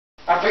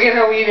I forget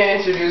how we even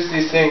introduced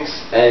these things.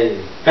 Hey.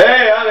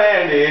 Hey, I'm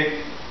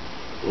Andy.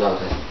 No,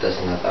 that's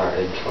not our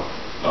intro.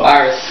 Oh,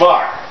 Iris.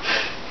 Fuck.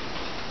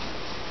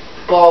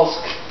 Balls.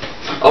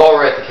 Oh,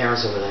 right, the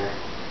camera's over there.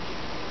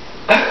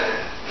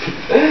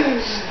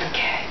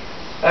 Okay.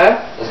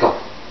 Huh? Let's go.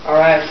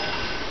 Alright.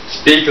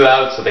 Speak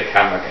loud so the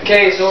camera can.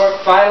 Okay, so we're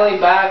finally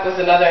back with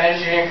another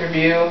energy drink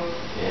review.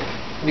 Yeah.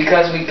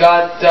 Because we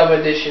got Dub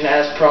Edition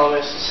as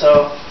promised,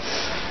 so...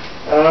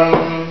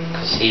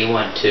 Because he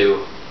went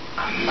to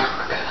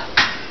America.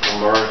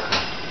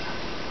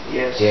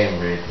 Yes. Damn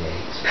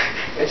rednecks.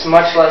 It's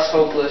much less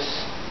hopeless.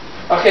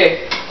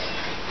 Okay.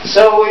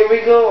 So here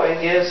we go, I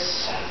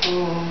guess.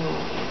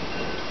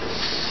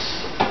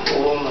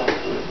 Oh my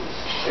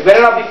goodness. It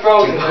better not be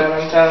frozen, man,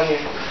 I'm telling you.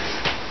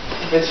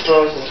 If it's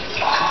frozen.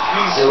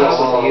 It looks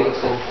so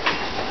beautiful.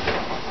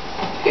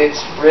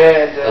 It's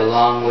red. A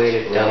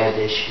long-awaited Dub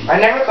Edition. I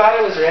never thought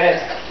it was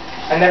red.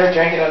 I never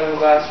drank it out of a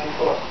glass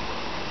before.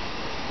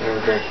 Never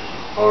drink.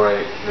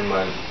 Alright, never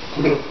mind.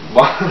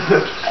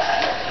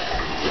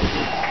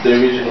 The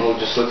original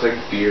just looks like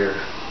beer.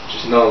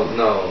 Just no,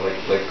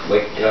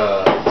 like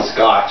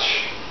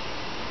scotch.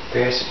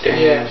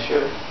 Yeah,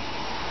 sure.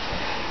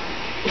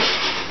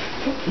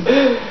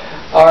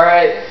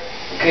 Alright.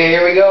 Okay,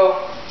 here we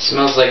go.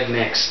 Smells like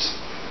mixed.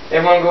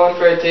 Everyone going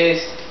for a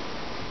taste.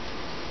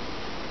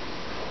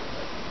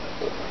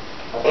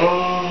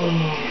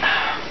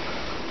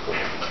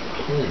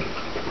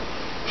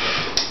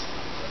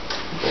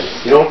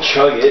 You don't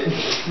chug it.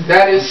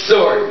 That is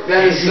so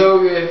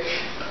good.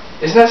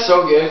 Isn't that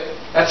so good?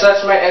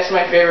 That's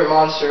my favorite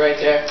monster right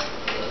there.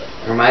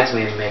 Reminds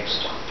me of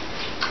mixed.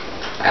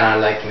 And I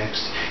like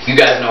mixed. You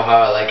guys know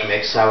how I like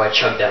mixed, how I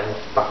chug that whole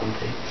fucking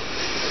thing.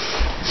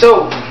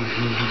 So,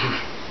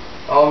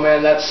 oh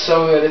man, that's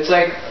so good. It's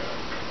like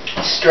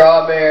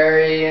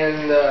strawberry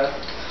and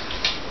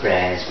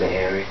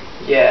Raspberry.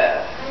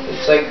 yeah,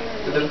 it's like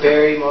the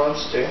berry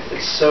monster.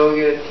 It's so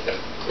good.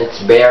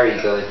 It's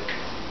very good.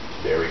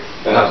 Very.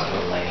 That was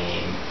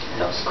lame.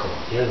 That was cool.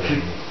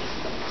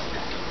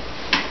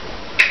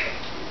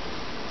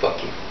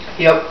 Fuck you.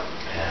 Yep.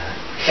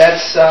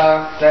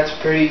 Yeah. That's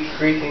pretty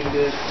freaking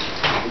good.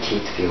 My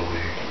teeth feel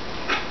weird.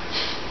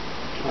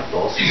 My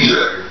balls feel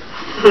weird.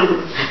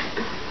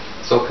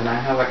 So can I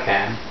have a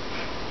can?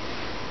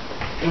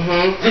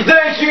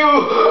 Thank you.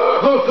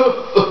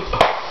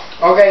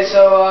 Okay,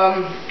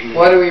 so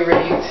what do we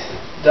rate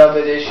Dub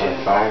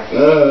Edition? 5.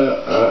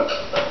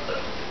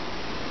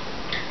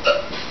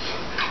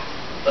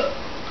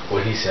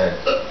 What he said.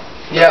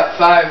 Yeah,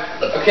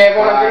 5. Okay,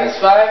 everyone agrees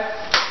 5.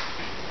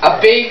 A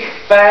big,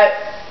 fat,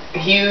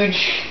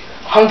 huge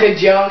hunk of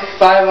junk.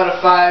 5 out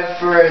of 5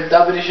 for a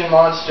Dub Edition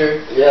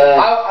monster. Yeah.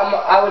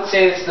 I would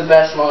say it's the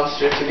best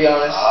monster, to be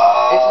honest.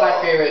 It's my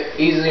favorite,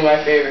 easily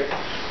my favorite.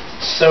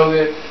 So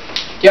good.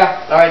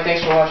 Yeah. All right.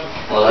 Thanks for watching.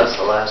 Well, that's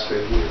the last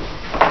review.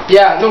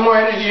 Yeah. No more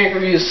energy drink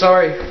reviews.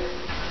 Sorry.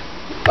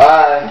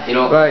 Bye. You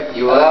know. Bye.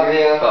 You love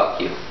you. Fuck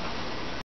you.